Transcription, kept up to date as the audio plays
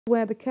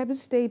Where the Kebbi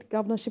State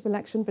Governorship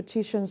Election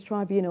Petitions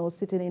Tribunal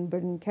sitting in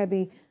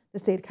Kebbi, the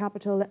state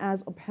capital,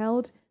 has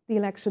upheld the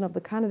election of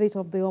the candidate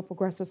of the All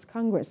Progressives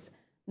Congress,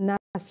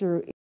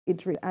 Nasir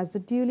Idris, as the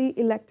duly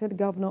elected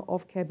governor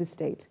of Kebbi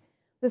State.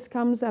 This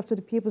comes after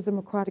the People's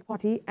Democratic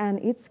Party and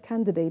its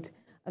candidate,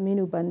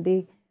 Aminu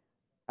Bande,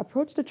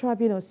 approached the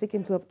tribunal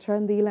seeking to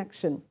overturn the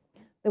election.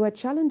 They were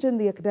challenging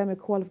the academic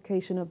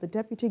qualification of the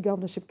deputy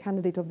governorship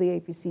candidate of the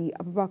APC,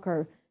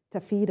 Abubakar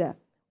Tafida,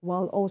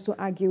 while also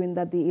arguing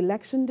that the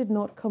election did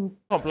not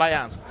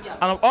compliance. Yeah.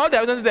 And of all the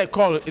evidence they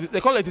call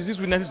 86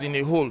 witnesses in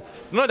a whole.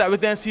 None of the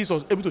witnesses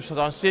was able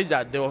to say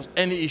that there was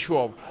any issue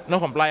of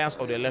non-compliance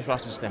of the electoral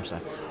system, sir.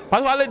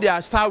 Particularly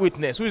their star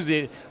witness, who is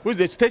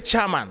the state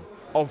chairman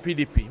of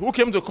PDP, who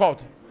came to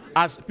court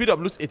as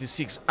PW's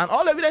 86. And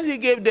all the evidence he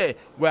gave there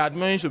were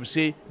admonished to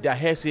say their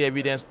hearsay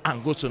evidence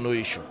and go to no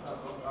issue.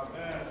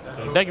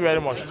 Thank you very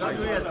much.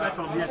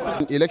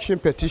 Election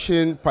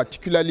petition,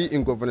 particularly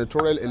in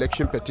gubernatorial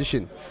election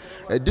petition,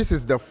 this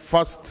is the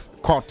first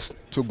court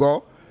to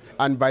go,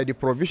 and by the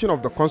provision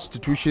of the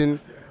Constitution,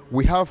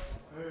 we have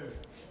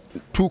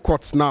two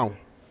courts now,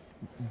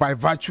 by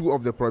virtue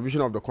of the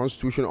provision of the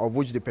Constitution, of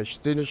which the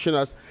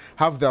petitioners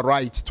have the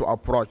right to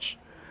approach.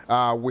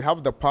 We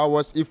have the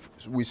powers, if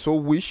we so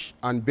wish,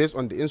 and based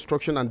on the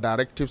instruction and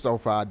directives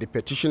of the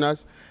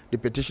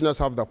petitioners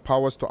have the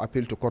powers to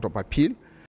appeal to Court of Appeal.